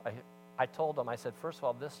month. I told them, I said, first of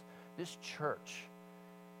all, this church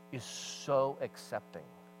is so accepting.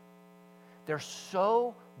 They're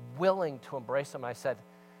so willing to embrace them. I said,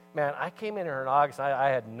 man, I came in here in August, I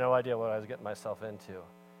had no idea what I was getting myself into.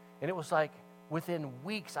 And it was like, within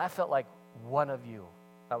weeks, I felt like one of you.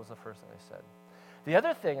 That was the first thing I said. The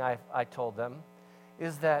other thing I told them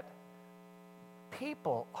is that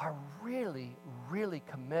people are really, really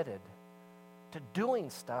committed to doing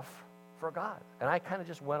stuff for God. And I kind of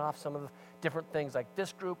just went off some of the different things, like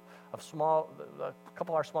this group of a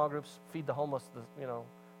couple of our small groups feed the homeless,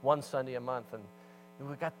 one Sunday a month. And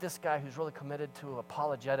we've got this guy who's really committed to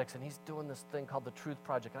apologetics, and he's doing this thing called the Truth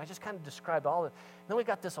Project. And I just kind of described all of it. And then we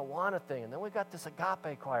got this Awana thing, and then we got this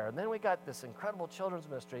Agape choir, and then we got this incredible children's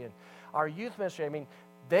ministry, and our youth ministry. I mean,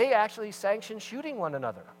 they actually sanction shooting one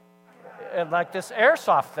another. And like this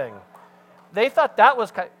airsoft thing. They thought that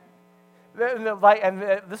was kind of,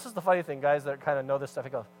 and this is the funny thing, guys that kind of know this stuff. He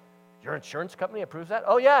goes, your insurance company approves that?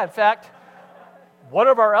 Oh, yeah, in fact, one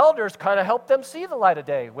of our elders kind of helped them see the light of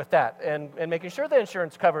day with that and making sure the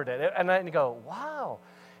insurance covered it. And I go, wow.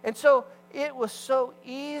 And so it was so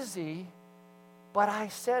easy, but I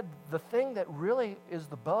said the thing that really is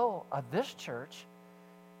the bow of this church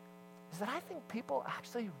is that I think people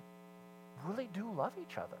actually really do love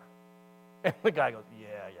each other. And the guy goes, yeah,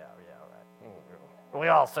 right. We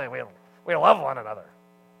all say we love one another.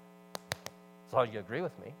 As long as you agree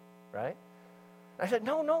with me, right? I said,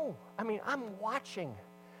 no. I mean, I'm watching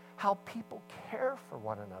how people care for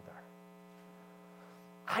one another.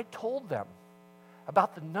 I told them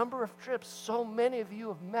about the number of trips so many of you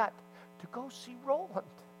have met to go see Roland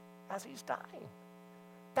as he's dying.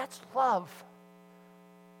 That's love.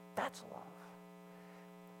 That's love.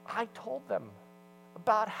 I told them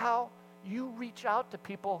about how you reach out to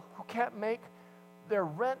people who can't make their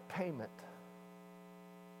rent payment.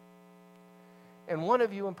 And one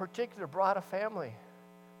of you in particular brought a family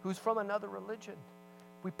who's from another religion.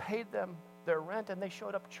 We paid them their rent, and they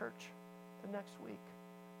showed up church the next week.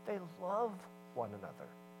 They love one another.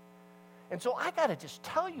 And so I got to just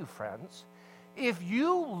tell you, friends, if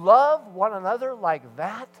you love one another like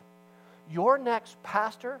that, your next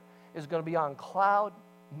pastor is going to be on cloud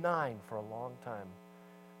 9 for a long time.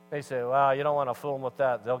 They say, well, you don't want to fool them with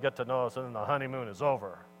that. They'll get to know us and then the honeymoon is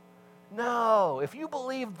over. No, if you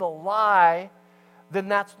believe the lie, then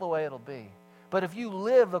that's the way it'll be. But if you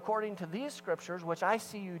live according to these scriptures, which I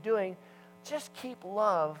see you doing, just keep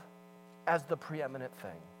love as the preeminent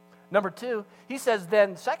thing. Number 2, he says,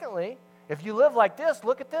 then secondly, if you live like this,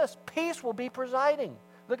 look at this, peace will be presiding.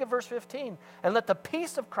 Look at verse 15. And let the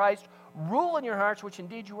peace of Christ rule in your hearts, which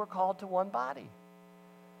indeed you were called to one body.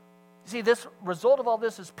 See, this result of all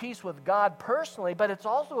this is peace with God personally, but it's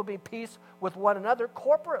also will be peace with one another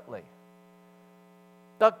corporately.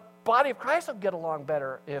 The body of Christ will get along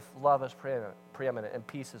better if love is preeminent and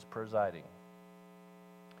peace is presiding.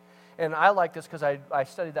 And I like this because I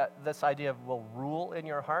studied this idea of will rule in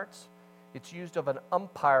your hearts. It's used of an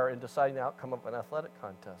umpire in deciding the outcome of an athletic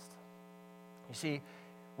contest. You see,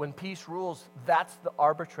 when peace rules, that's the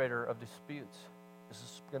arbitrator of disputes. Is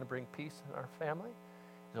this going to bring peace in our family?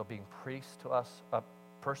 Is it being peace to us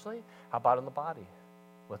personally? How about in the body?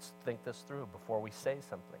 Let's think this through before we say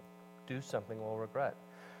something. Do something we'll regret.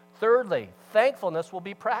 Thirdly, thankfulness will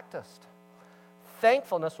be practiced.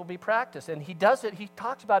 Thankfulness will be practiced. And he does it, he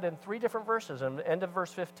talks about it in 3 different verses. In the end of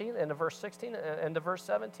verse 15, end of verse 16, and end of verse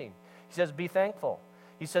 17. He says, be thankful.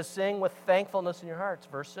 He says, sing with thankfulness in your hearts.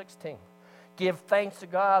 Verse 16. Give thanks to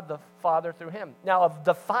God the Father through him. Now, of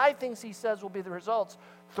the 5 things he says will be the results,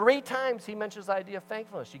 3 times he mentions the idea of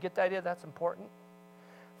thankfulness. You get the idea that's important?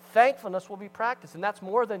 Thankfulness will be practiced. And that's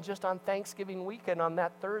more than just on Thanksgiving weekend on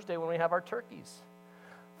that Thursday when we have our turkeys.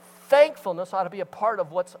 Thankfulness ought to be a part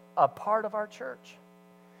of what's a part of our church.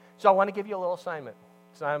 So I want to give you a little assignment.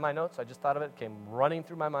 It's not in my notes. I just thought of it. It came running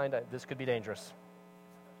through my mind. This could be dangerous.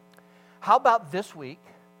 How about this week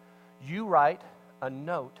you write a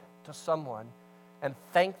note to someone and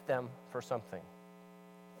thank them for something?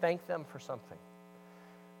 Thank them for something.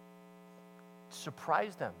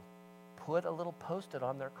 Surprise them. Put a little Post-it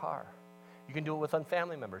on their car. You can do it with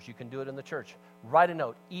family members. You can do it in the church. Write a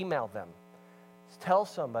note. Email them. Tell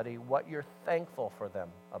somebody what you're thankful for them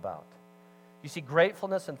about. You see,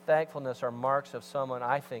 gratefulness and thankfulness are marks of someone,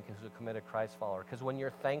 I think, who's a committed Christ follower. Because when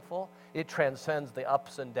you're thankful, it transcends the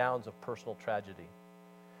ups and downs of personal tragedy.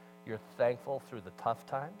 You're thankful through the tough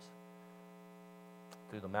times,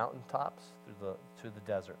 through the mountaintops, through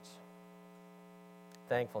the deserts.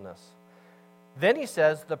 Thankfulness. Then he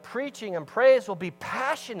says, the preaching and praise will be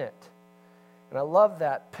passionate. And I love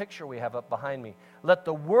that picture we have up behind me. Let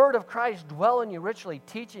the word of Christ dwell in you richly,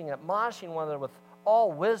 teaching, admonishing one another with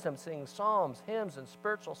all wisdom, singing psalms, hymns, and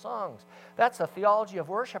spiritual songs. That's a theology of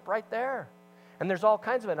worship right there. And there's all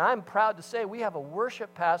kinds of it. And I'm proud to say we have a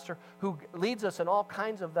worship pastor who leads us in all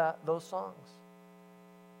kinds of those songs.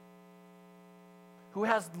 Who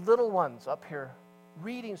has little ones up here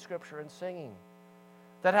reading scripture and singing.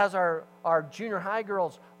 That has our junior high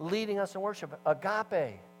girls leading us in worship.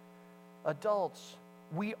 Agape. Adults,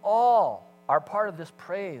 we all are part of this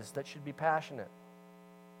praise that should be passionate.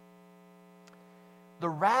 The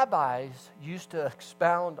rabbis used to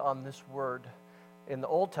expound on this word. In the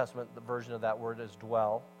Old Testament, the version of that word is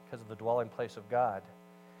dwell, because of the dwelling place of God.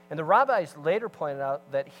 And the rabbis later pointed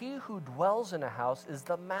out that he who dwells in a house is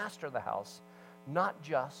the master of the house, not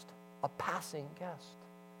just a passing guest.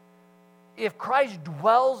 If Christ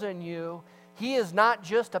dwells in you, he is not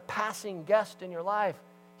just a passing guest in your life.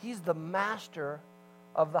 He's the master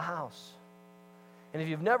of the house. And if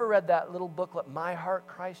you've never read that little booklet, My Heart,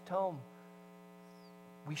 Christ Home,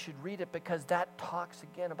 we should read it because that talks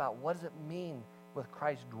again about what does it mean with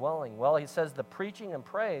Christ dwelling. Well, he says the preaching and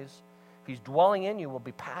praise, if he's dwelling in you, will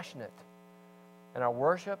be passionate. And our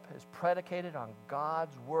worship is predicated on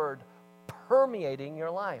God's word permeating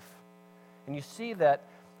your life. And you see that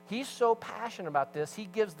he's so passionate about this, he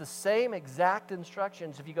gives the same exact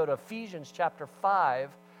instructions. If you go to Ephesians chapter 5,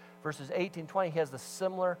 verses 18 and 20, he has the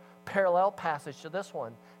similar parallel passage to this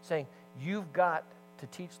one, saying, you've got to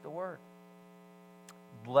teach the word.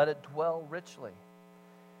 Let it dwell richly.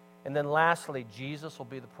 And then lastly, Jesus will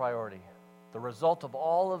be the priority. The result of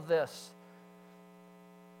all of this,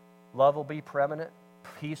 love will be preeminent,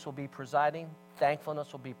 peace will be presiding,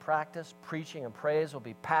 thankfulness will be practiced, preaching and praise will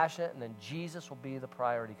be passionate, and then Jesus will be the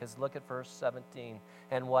priority. Because look at verse 17.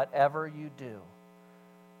 And whatever you do,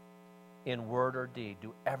 in word or deed,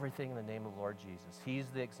 do everything in the name of the Lord Jesus. He's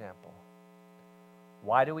the example.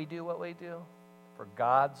 Why do we do what we do? For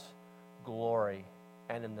God's glory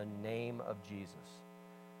and in the name of Jesus.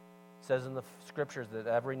 It says in the scriptures that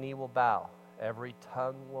every knee will bow, every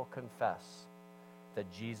tongue will confess that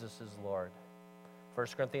Jesus is Lord. 1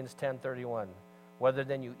 Corinthians 10:31. Whether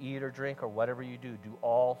then you eat or drink or whatever you do, do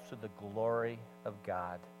all to the glory of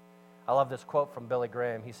God. I love this quote from Billy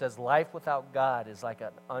Graham. He says, life without God is like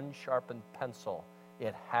an unsharpened pencil.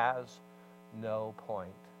 It has no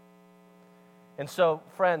point. And so,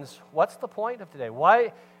 friends, what's the point of today?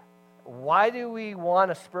 Why do we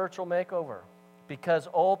want a spiritual makeover? Because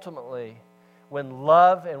ultimately, when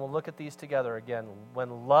love, and we'll look at these together again,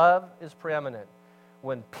 when love is preeminent,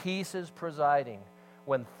 when peace is presiding,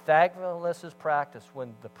 when thankfulness is practiced,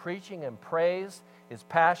 when the preaching and praise is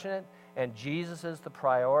passionate and Jesus is the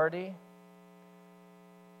priority,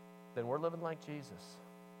 then we're living like Jesus.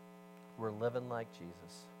 We're living like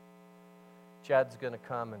Jesus. Chad's going to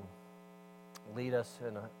come and lead us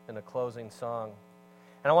in a closing song.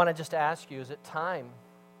 And I want to just ask you, is it time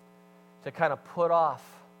to kind of put off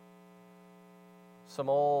some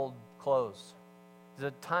old clothes? Is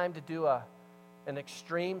it time to do an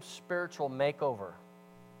extreme spiritual makeover?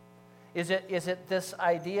 Is it this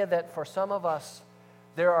idea that for some of us,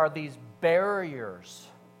 there are these barriers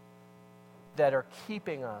that are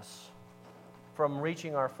keeping us from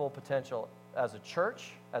reaching our full potential as a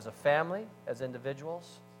church, as a family, as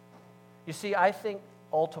individuals? You see, I think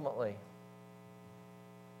ultimately,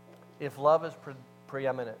 if love is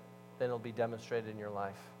preeminent, then it'll be demonstrated in your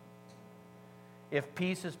life. If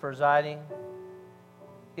peace is presiding,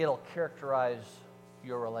 it'll characterize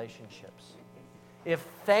your relationships. If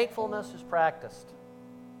thankfulness is practiced,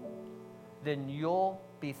 then you'll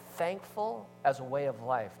be thankful as a way of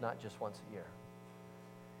life, not just once a year.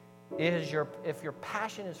 If your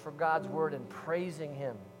passion is for God's word and praising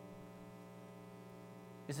Him,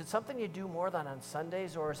 is it something you do more than on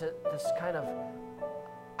Sundays, or is it this kind of,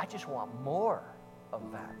 I just want more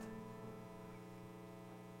of that?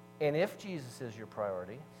 And if Jesus is your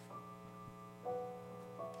priority,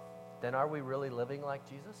 then are we really living like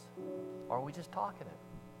Jesus? Or are we just talking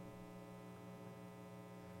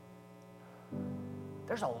it?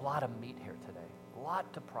 There's a lot of meat here today, a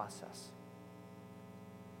lot to process.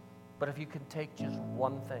 But if you can take just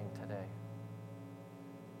one thing today,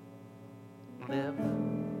 live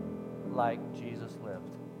like Jesus lived.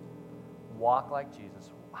 Walk like Jesus.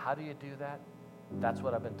 How do you do that? That's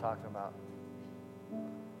what I've been talking about.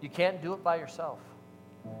 You can't do it by yourself.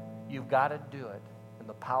 You've got to do it in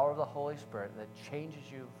the power of the Holy Spirit that changes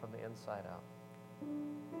you from the inside out.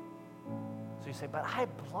 So you say, but I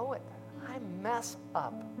blow it. I mess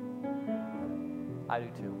up. I do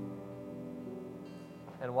too.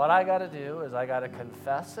 And what I got to do is I got to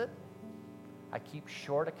confess it. I keep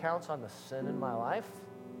short accounts on the sin in my life.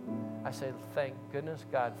 I say, thank goodness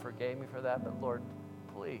God forgave me for that, but Lord,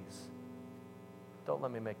 please, don't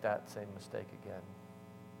let me make that same mistake again.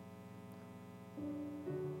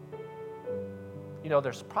 You know,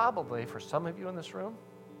 there's probably, for some of you in this room,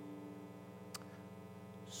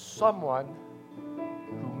 someone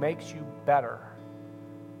who makes you better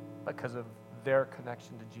because of their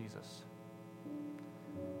connection to Jesus.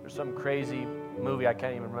 There's some crazy movie I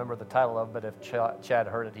can't even remember the title of, but if Chad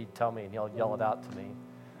heard it, he'd tell me and he'll yell it out to me.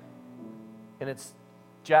 And it's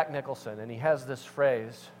Jack Nicholson, and he has this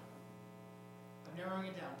phrase. I'm narrowing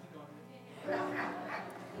it down.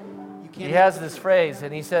 Keep going. He has this phrase,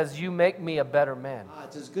 and he says, "You make me a better man."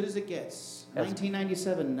 It's as good as it gets.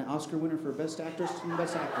 1997 Oscar winner for Best Actress and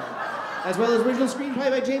Best Actor, as well as original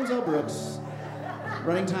screenplay by James L. Brooks.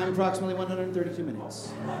 Running time approximately 132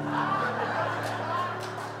 minutes.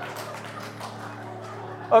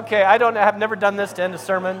 Okay, I've never done this to end a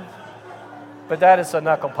sermon, but that is a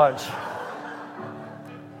knuckle punch.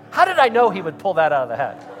 How did I know he would pull that out of the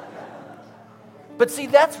hat? But see,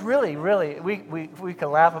 that's really, we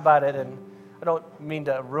can laugh about it, and I don't mean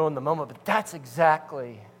to ruin the moment, but this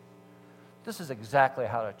is exactly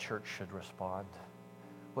how a church should respond.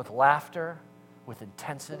 With laughter, with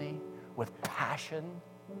intensity, with passion.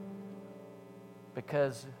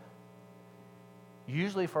 Because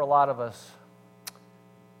usually for a lot of us,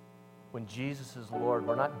 when Jesus is Lord,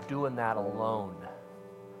 we're not doing that alone.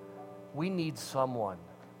 We need someone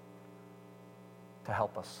to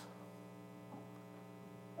help us.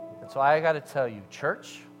 And so I got to tell you,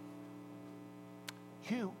 church,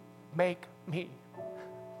 you make me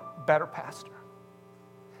a better pastor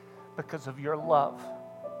because of your love,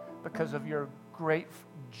 because of your great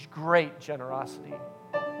generosity,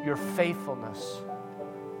 your faithfulness,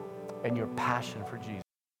 and your passion for Jesus.